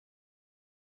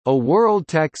A world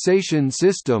taxation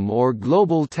system or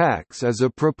global tax is a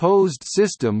proposed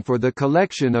system for the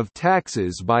collection of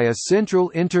taxes by a central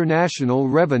international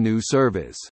revenue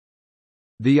service.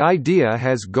 The idea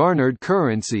has garnered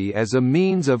currency as a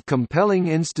means of compelling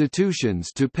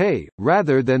institutions to pay,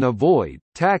 rather than avoid,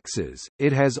 taxes.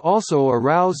 It has also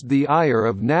aroused the ire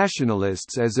of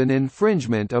nationalists as an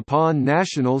infringement upon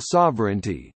national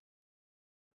sovereignty.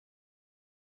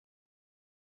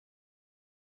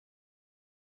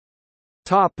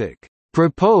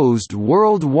 Proposed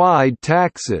worldwide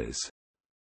taxes.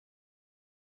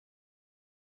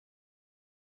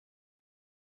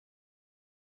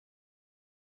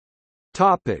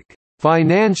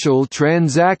 Financial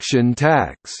transaction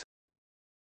tax.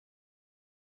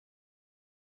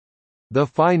 The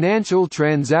financial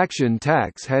transaction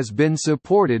tax has been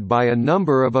supported by a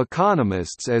number of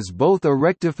economists as both a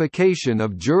rectification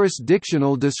of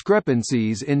jurisdictional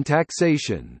discrepancies in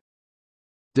taxation.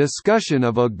 Discussion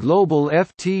of a global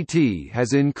FTT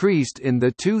has increased in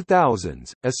the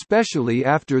 2000s, especially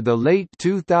after the late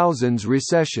 2000s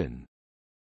recession.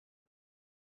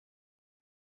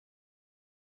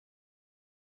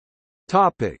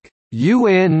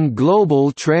 UN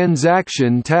Global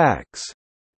Transaction Tax.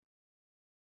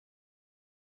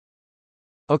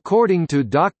 According to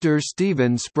Dr.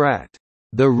 Stephen Spratt,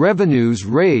 the revenues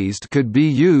raised could be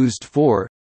used for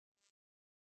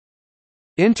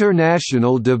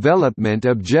international development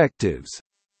objectives,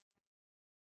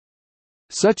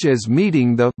 such as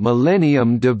meeting the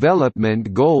Millennium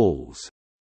Development Goals.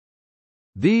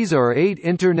 These are 8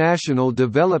 international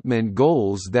development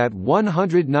goals that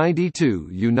 192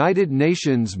 United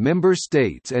Nations member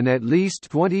states and at least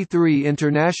 23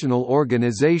 international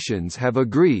organizations have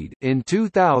agreed in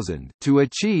 2000 to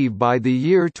achieve by the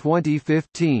year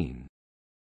 2015.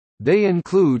 They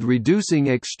include reducing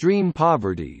extreme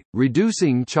poverty,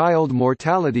 reducing child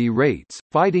mortality rates,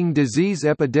 fighting disease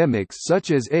epidemics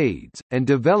such as AIDS, and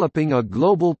developing a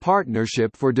global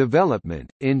partnership for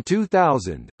development. In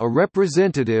 2000, a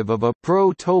representative of a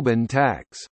pro-Tobin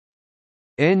tax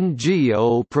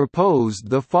NGO proposed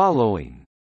the following: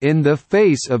 in the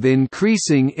face of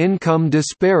increasing income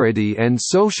disparity and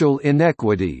social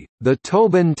inequity, the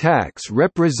Tobin tax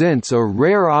represents a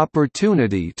rare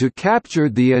opportunity to capture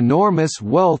the enormous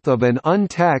wealth of an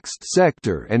untaxed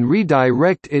sector and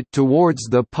redirect it towards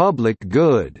the public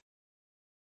good.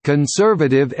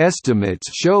 Conservative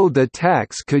estimates show the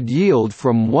tax could yield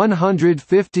from $150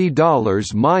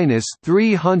 -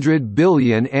 $300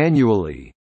 billion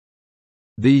annually.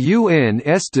 The UN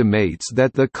estimates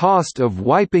that the cost of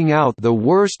wiping out the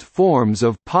worst forms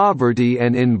of poverty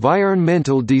and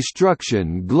environmental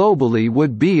destruction globally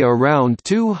would be around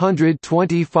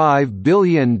 $225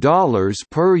 billion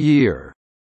per year.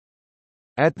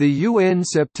 At the UN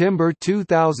September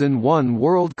 2001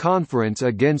 World Conference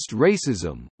Against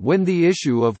Racism, when the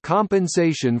issue of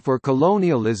compensation for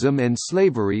colonialism and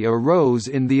slavery arose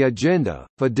in the agenda,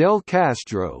 Fidel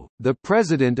Castro, the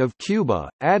president of Cuba,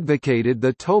 advocated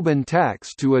the Tobin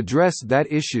tax to address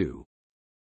that issue.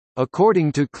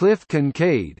 According to Cliff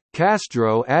Kincaid,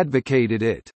 Castro advocated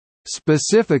it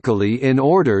specifically in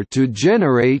order to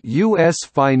generate U.S.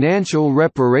 financial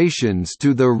reparations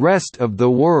to the rest of the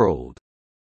world.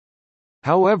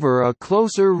 However, a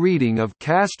closer reading of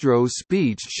Castro's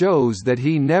speech shows that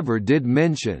he never did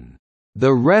mention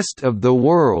the rest of the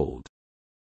world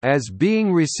as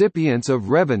being recipients of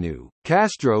revenue.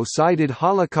 Castro cited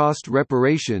Holocaust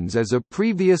reparations as a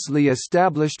previously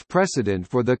established precedent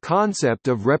for the concept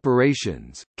of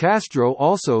reparations. Castro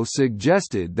also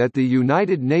suggested that the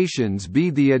United Nations be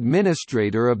the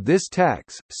administrator of this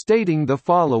tax, stating the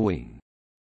following: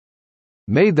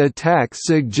 may the tax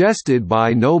suggested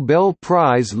by Nobel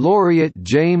Prize laureate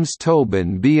James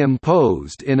Tobin be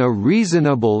imposed in a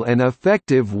reasonable and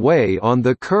effective way on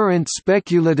the current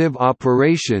speculative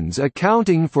operations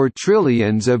accounting for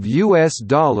trillions of US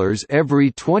dollars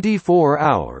every 24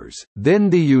 hours, then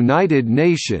the United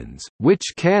Nations,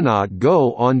 which cannot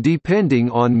go on depending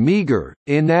on meager,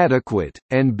 inadequate,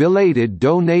 and belated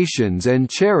donations and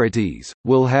charities,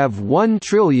 will have $1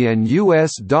 trillion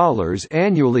US dollars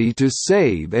annually to save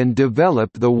and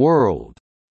develop the world.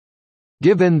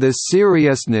 Given the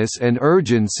seriousness and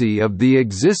urgency of the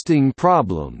existing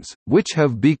problems, which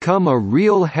have become a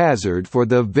real hazard for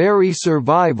the very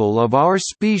survival of our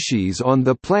species on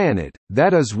the planet,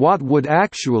 that is what would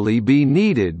actually be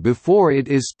needed before it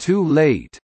is too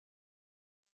late.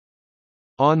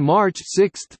 On March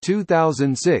 6,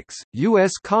 2006,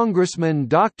 U.S. Congressman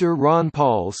Dr. Ron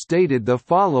Paul stated the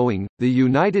following: "The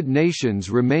United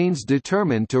Nations remains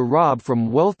determined to rob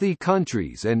from wealthy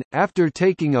countries and, after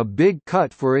taking a big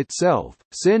cut for itself,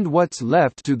 send what's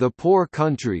left to the poor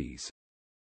countries.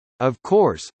 Of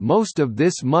course, most of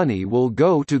this money will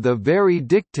go to the very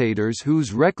dictators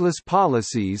whose reckless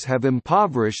policies have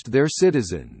impoverished their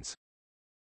citizens."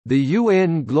 The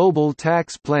UN Global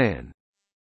Tax Plan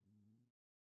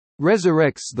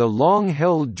resurrects the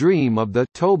long-held dream of the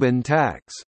Tobin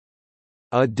tax.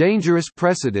 A dangerous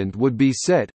precedent would be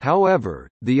set, however,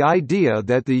 the idea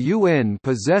that the UN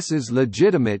possesses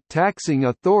legitimate taxing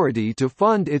authority to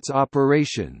fund its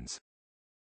operations.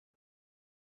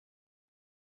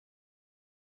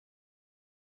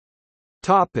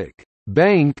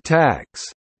 Bank tax.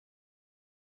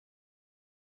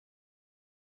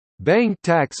 Bank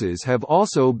taxes have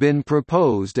also been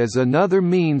proposed as another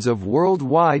means of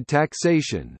worldwide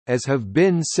taxation, as have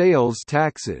been sales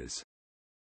taxes.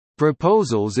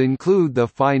 Proposals include the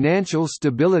Financial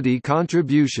Stability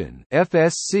Contribution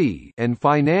 (FSC) and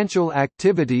Financial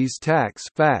Activities Tax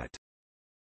 (FAT).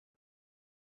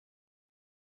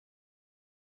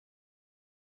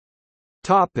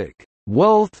 Topic: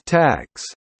 Wealth tax.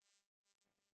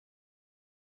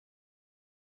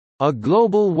 A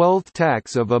global wealth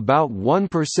tax of about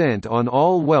 1% on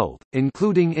all wealth,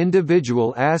 including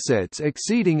individual assets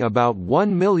exceeding about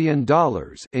 $1 million,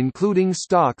 including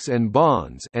stocks and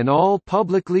bonds, and all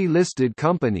publicly listed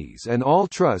companies and all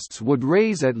trusts, would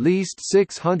raise at least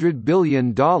 $600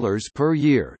 billion per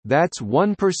year. That's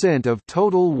 1% of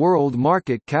total world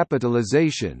market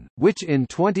capitalization, which in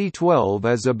 2012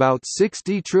 is about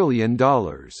 $60 trillion.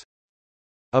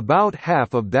 About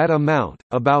half of that amount,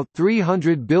 about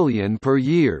 $300 billion per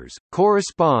year,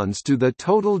 corresponds to the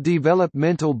total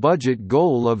developmental budget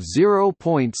goal of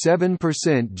 0.7%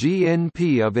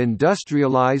 GNP of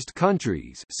industrialized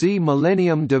countries. See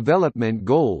Millennium Development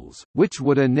Goals, which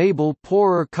would enable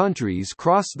poorer countries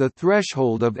cross the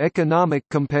threshold of economic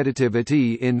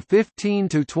competitivity in 15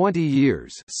 to 20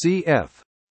 years. Cf.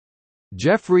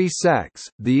 Jeffrey Sachs,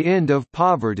 The End of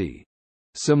Poverty.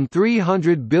 Some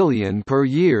 $300 billion per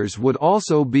year would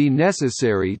also be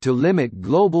necessary to limit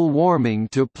global warming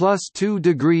to +2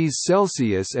 degrees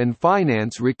Celsius and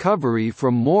finance recovery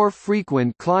from more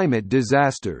frequent climate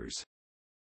disasters.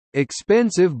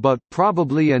 Expensive but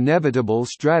probably inevitable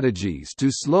strategies to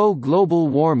slow global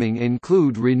warming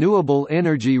include renewable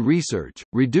energy research,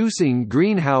 reducing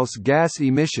greenhouse gas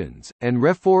emissions, and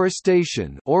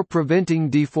reforestation or preventing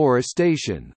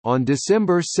deforestation. On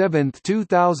December 7,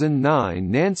 2009,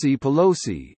 Nancy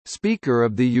Pelosi, Speaker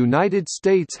of the United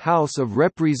States House of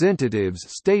Representatives,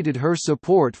 stated her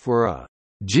support for a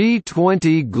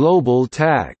G20 global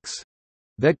tax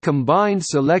that combined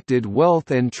selected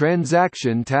wealth and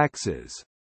transaction taxes.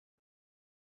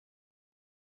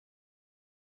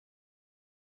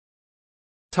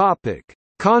 Topic: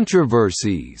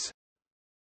 Controversies.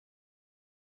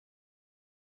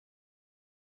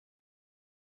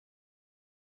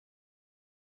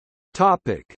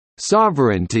 Topic: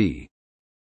 Sovereignty.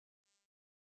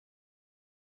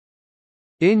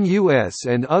 In U.S.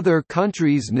 and other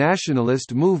countries'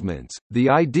 nationalist movements, the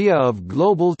idea of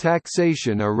global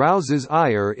taxation arouses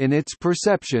ire in its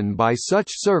perception by such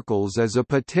circles as a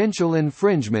potential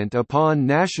infringement upon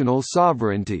national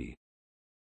sovereignty.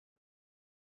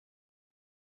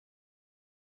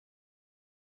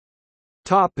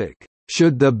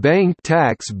 Should the bank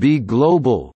tax be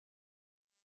global?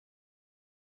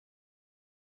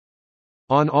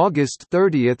 On August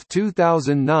 30,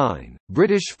 2009,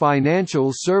 British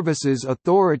Financial Services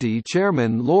Authority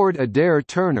Chairman Lord Adair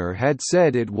Turner had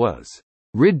said it was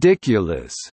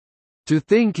 "ridiculous" to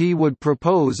think he would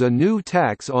propose a new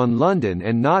tax on London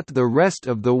and not the rest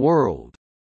of the world.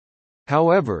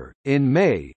 However, in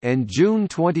May, and June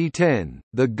 2010,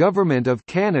 the Government of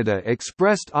Canada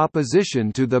expressed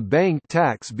opposition to the bank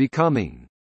tax becoming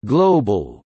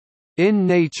 "global" in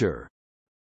nature.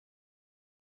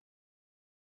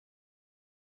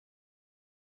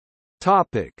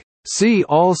 See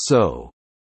also: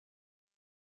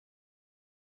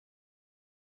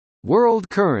 World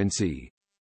currency,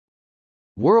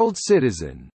 World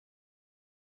citizen,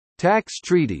 Tax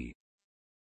treaty,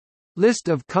 List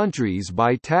of countries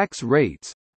by tax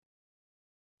rates,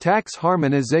 Tax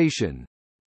harmonization,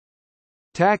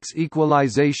 Tax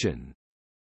equalization.